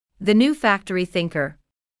The New Factory Thinker.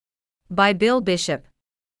 By Bill Bishop.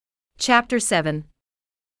 Chapter 7.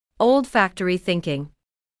 Old Factory Thinking.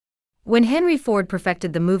 When Henry Ford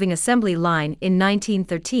perfected the moving assembly line in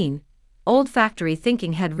 1913, old factory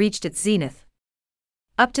thinking had reached its zenith.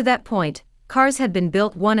 Up to that point, cars had been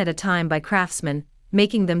built one at a time by craftsmen,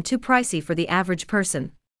 making them too pricey for the average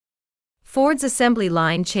person. Ford's assembly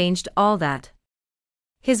line changed all that.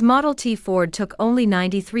 His Model T Ford took only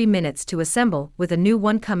 93 minutes to assemble, with a new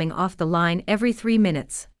one coming off the line every 3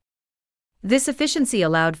 minutes. This efficiency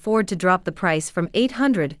allowed Ford to drop the price from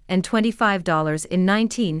 $825 in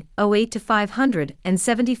 1908 to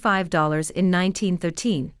 $575 in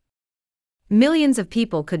 1913. Millions of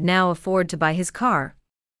people could now afford to buy his car.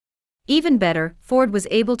 Even better, Ford was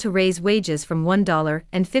able to raise wages from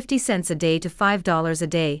 $1.50 a day to $5 a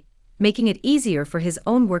day, making it easier for his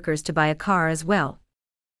own workers to buy a car as well.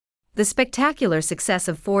 The spectacular success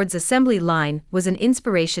of Ford's assembly line was an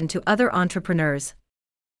inspiration to other entrepreneurs.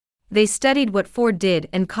 They studied what Ford did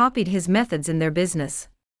and copied his methods in their business.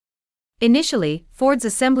 Initially, Ford's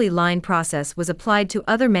assembly line process was applied to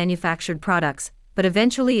other manufactured products, but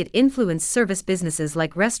eventually it influenced service businesses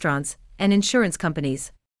like restaurants and insurance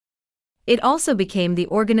companies. It also became the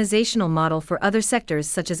organizational model for other sectors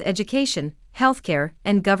such as education, healthcare,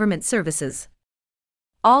 and government services.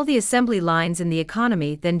 All the assembly lines in the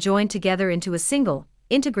economy then joined together into a single,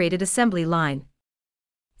 integrated assembly line.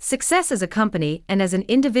 Success as a company and as an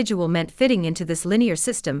individual meant fitting into this linear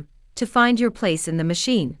system, to find your place in the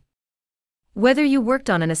machine. Whether you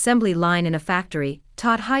worked on an assembly line in a factory,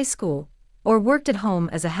 taught high school, or worked at home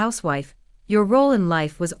as a housewife, your role in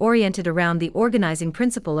life was oriented around the organizing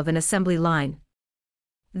principle of an assembly line.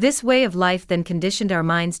 This way of life then conditioned our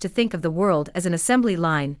minds to think of the world as an assembly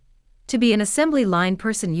line, to be an assembly line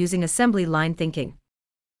person using assembly line thinking.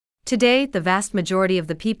 Today, the vast majority of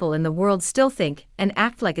the people in the world still think and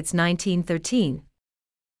act like it's 1913.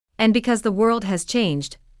 And because the world has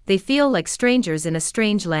changed, they feel like strangers in a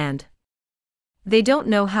strange land. They don't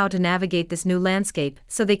know how to navigate this new landscape,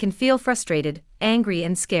 so they can feel frustrated, angry,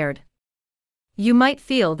 and scared. You might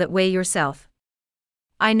feel that way yourself.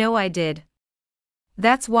 I know I did.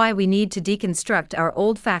 That's why we need to deconstruct our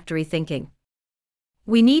old factory thinking.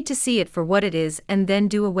 We need to see it for what it is and then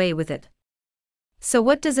do away with it. So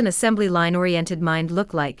what does an assembly line-oriented mind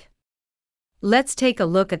look like? Let's take a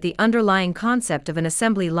look at the underlying concept of an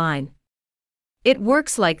assembly line. It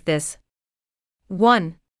works like this.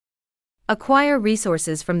 1. Acquire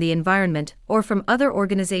resources from the environment or from other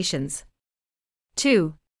organizations.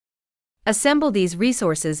 2. Assemble these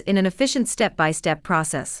resources in an efficient step-by-step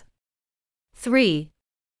process. 3.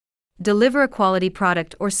 Deliver a quality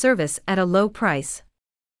product or service at a low price.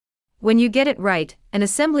 When you get it right, an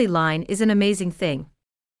assembly line is an amazing thing.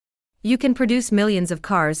 You can produce millions of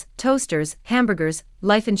cars, toasters, hamburgers,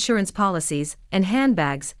 life insurance policies, and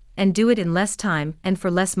handbags, and do it in less time and for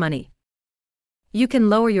less money. You can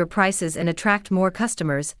lower your prices and attract more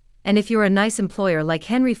customers, and if you're a nice employer like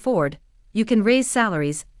Henry Ford, you can raise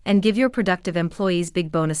salaries and give your productive employees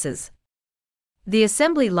big bonuses. The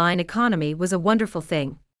assembly line economy was a wonderful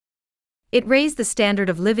thing. It raised the standard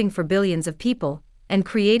of living for billions of people, and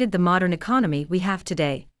created the modern economy we have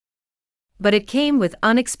today. But it came with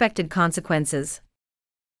unexpected consequences.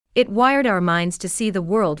 It wired our minds to see the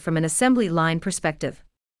world from an assembly line perspective.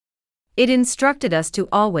 It instructed us to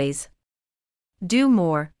always do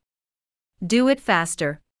more, do it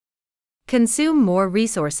faster, consume more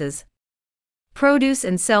resources, produce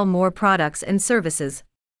and sell more products and services,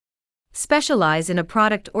 specialize in a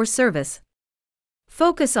product or service,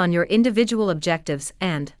 focus on your individual objectives,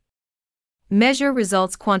 and measure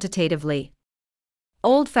results quantitatively.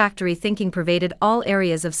 Old factory thinking pervaded all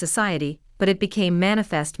areas of society, but it became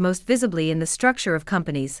manifest most visibly in the structure of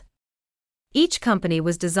companies. Each company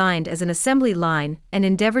was designed as an assembly line and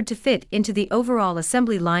endeavored to fit into the overall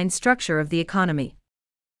assembly line structure of the economy.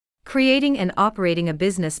 Creating and operating a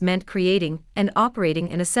business meant creating and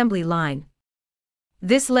operating an assembly line.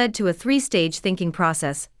 This led to a 3-stage thinking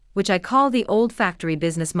process, which I call the old factory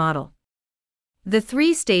business model. The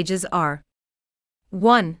 3 stages are: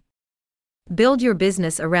 1. Build your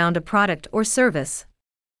business around a product or service.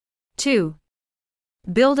 2.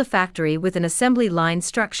 Build a factory with an assembly line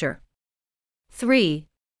structure. 3.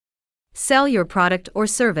 Sell your product or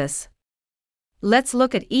service. Let's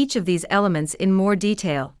look at each of these elements in more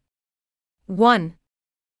detail. 1.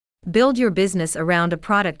 Build your business around a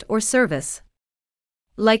product or service.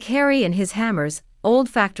 Like Harry and his hammers, old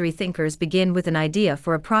factory thinkers begin with an idea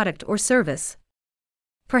for a product or service.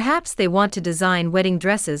 Perhaps they want to design wedding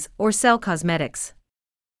dresses or sell cosmetics.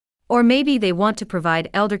 Or maybe they want to provide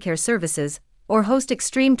eldercare services or host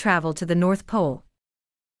extreme travel to the North Pole.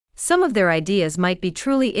 Some of their ideas might be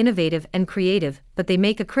truly innovative and creative, but they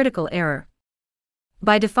make a critical error.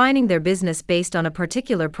 By defining their business based on a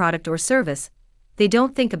particular product or service, they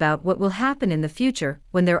don't think about what will happen in the future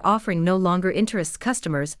when their offering no longer interests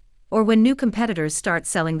customers, or when new competitors start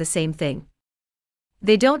selling the same thing.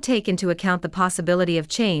 They don't take into account the possibility of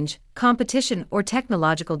change, competition, or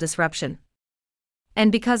technological disruption.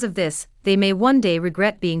 And because of this, they may one day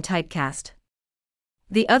regret being typecast.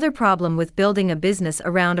 The other problem with building a business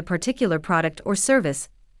around a particular product or service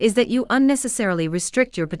is that you unnecessarily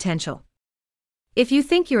restrict your potential. If you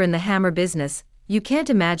think you're in the hammer business, you can't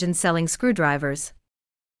imagine selling screwdrivers.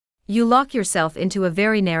 You lock yourself into a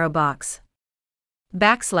very narrow box.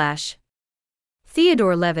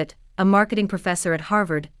 Theodore Levitt, a marketing professor at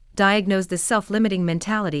Harvard, diagnosed this self-limiting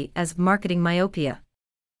mentality as marketing myopia.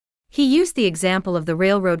 He used the example of the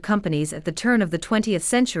railroad companies at the turn of the 20th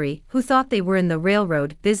century who thought they were in the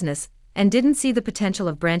railroad business and didn't see the potential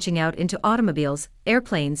of branching out into automobiles,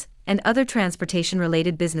 airplanes, and other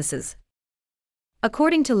transportation-related businesses.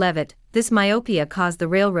 According to Levitt, this myopia caused the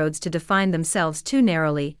railroads to define themselves too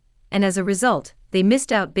narrowly, and as a result, they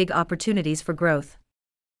missed out big opportunities for growth.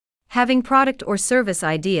 Having product or service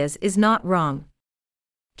ideas is not wrong.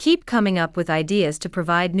 Keep coming up with ideas to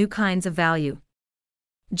provide new kinds of value.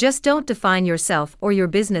 Just don't define yourself or your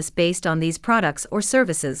business based on these products or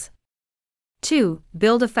services. 2.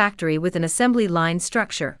 Build a factory with an assembly line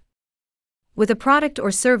structure. With a product or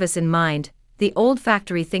service in mind, the old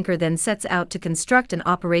factory thinker then sets out to construct an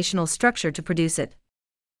operational structure to produce it.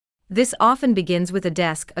 This often begins with a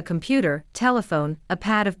desk, a computer, telephone, a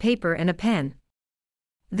pad of paper, and a pen.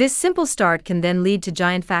 This simple start can then lead to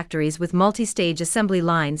giant factories with multi-stage assembly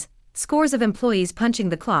lines, scores of employees punching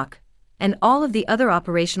the clock, and all of the other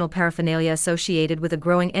operational paraphernalia associated with a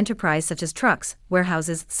growing enterprise such as trucks,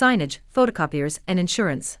 warehouses, signage, photocopiers, and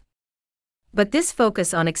insurance. But this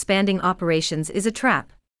focus on expanding operations is a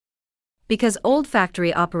trap. Because old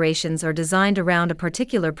factory operations are designed around a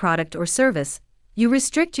particular product or service, you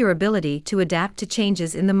restrict your ability to adapt to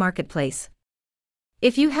changes in the marketplace.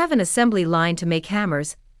 If you have an assembly line to make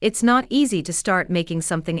hammers, it's not easy to start making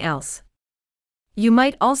something else. You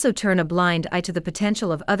might also turn a blind eye to the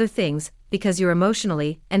potential of other things because you're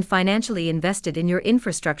emotionally and financially invested in your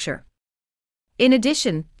infrastructure. In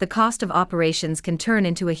addition, the cost of operations can turn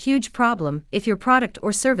into a huge problem if your product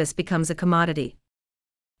or service becomes a commodity.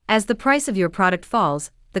 As the price of your product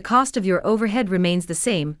falls, the cost of your overhead remains the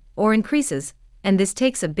same or increases, and this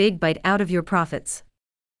takes a big bite out of your profits.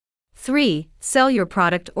 3. Sell your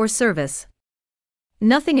product or service.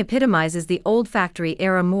 Nothing epitomizes the old factory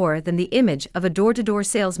era more than the image of a door-to-door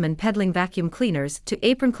salesman peddling vacuum cleaners to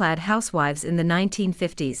apron-clad housewives in the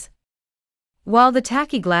 1950s. While the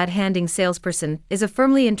tacky glad-handing salesperson is a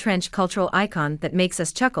firmly entrenched cultural icon that makes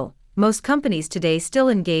us chuckle, most companies today still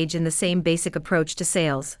engage in the same basic approach to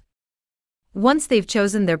sales. Once they've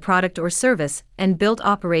chosen their product or service and built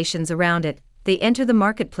operations around it, they enter the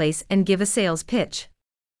marketplace and give a sales pitch.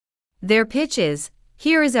 Their pitch is,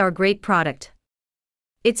 "Here is our great product.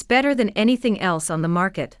 It's better than anything else on the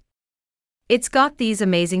market. It's got these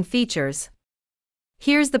amazing features.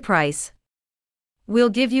 Here's the price.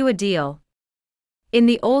 We'll give you a deal." In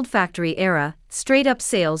the old factory era, straight-up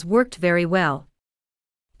sales worked very well.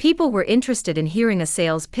 People were interested in hearing a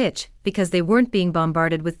sales pitch because they weren't being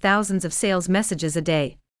bombarded with thousands of sales messages a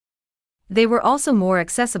day. They were also more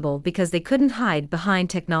accessible because they couldn't hide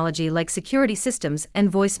behind technology like security systems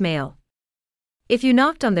and voicemail. If you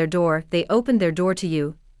knocked on their door, they opened their door to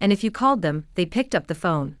you, and if you called them, they picked up the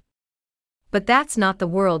phone. But that's not the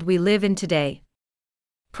world we live in today.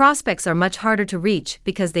 Prospects are much harder to reach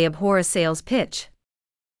because they abhor a sales pitch.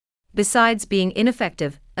 Besides being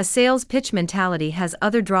ineffective, a sales pitch mentality has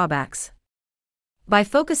other drawbacks. By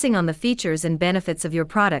focusing on the features and benefits of your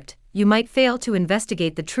product, you might fail to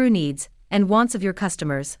investigate the true needs and wants of your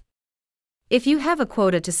customers. If you have a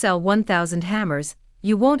quota to sell 1,000 hammers,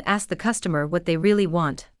 you won't ask the customer what they really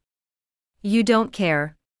want. You don't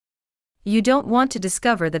care. You don't want to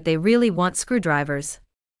discover that they really want screwdrivers.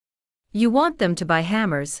 You want them to buy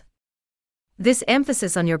hammers. This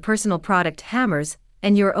emphasis on your personal product, hammers,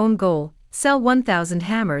 and your own goal, sell 1,000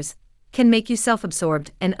 hammers, can make you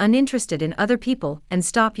self-absorbed and uninterested in other people and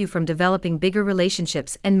stop you from developing bigger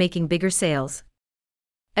relationships and making bigger sales.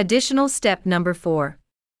 Additional step number 4.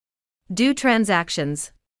 Do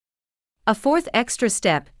transactions. A fourth extra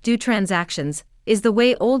step, do transactions, is the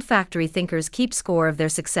way old factory thinkers keep score of their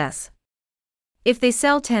success. If they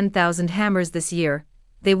sell 10,000 hammers this year,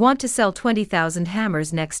 they want to sell 20,000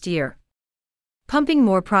 hammers next year. Pumping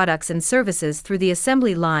more products and services through the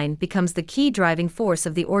assembly line becomes the key driving force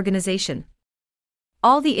of the organization.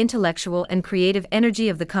 All the intellectual and creative energy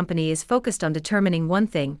of the company is focused on determining one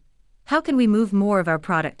thing: how can we move more of our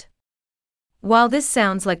product? While this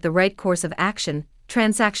sounds like the right course of action,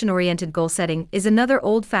 transaction-oriented goal setting is another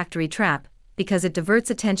old factory trap, because it diverts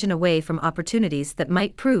attention away from opportunities that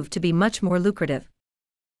might prove to be much more lucrative.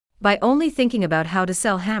 By only thinking about how to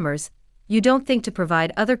sell hammers, you don't think to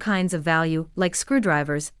provide other kinds of value, like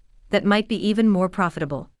screwdrivers, that might be even more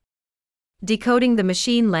profitable. Decoding the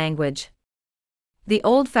machine language. The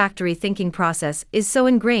old factory thinking process is so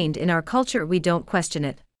ingrained in our culture we don't question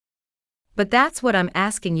it. But that's what I'm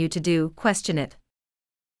asking you to do: question it.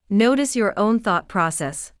 Notice your own thought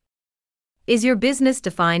process. Is your business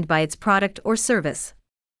defined by its product or service?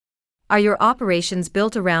 Are your operations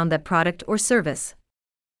built around that product or service?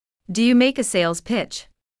 Do you make a sales pitch?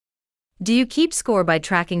 Do you keep score by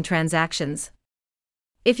tracking transactions?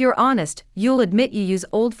 If you're honest, you'll admit you use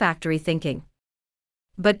old factory thinking.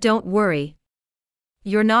 But don't worry.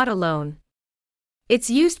 You're not alone. It's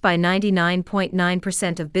used by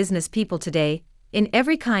 99.9% of business people today, in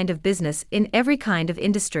every kind of business, in every kind of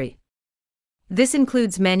industry. This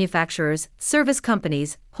includes manufacturers, service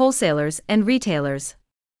companies, wholesalers, and retailers.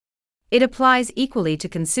 It applies equally to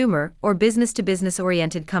consumer or business-to-business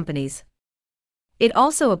oriented companies. It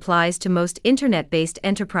also applies to most internet-based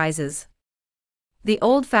enterprises. The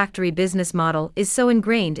old factory business model is so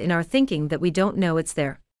ingrained in our thinking that we don't know it's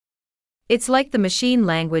there. It's like the machine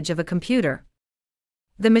language of a computer.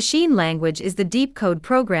 The machine language is the deep code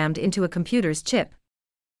programmed into a computer's chip.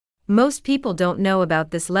 Most people don't know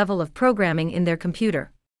about this level of programming in their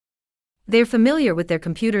computer. They're familiar with their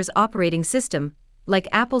computer's operating system, like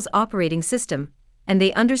Apple's operating system, and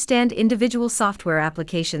they understand individual software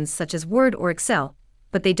applications such as Word or Excel,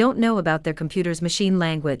 but they don't know about their computer's machine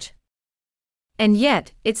language. And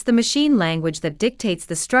yet, it's the machine language that dictates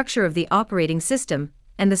the structure of the operating system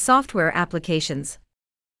and the software applications.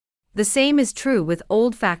 The same is true with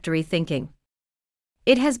old factory thinking.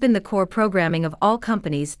 It has been the core programming of all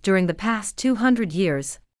companies during the past 200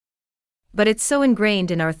 years. But it's so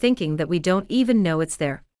ingrained in our thinking that we don't even know it's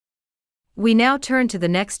there. We now turn to the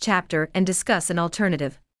next chapter and discuss an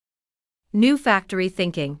alternative. New factory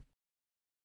thinking.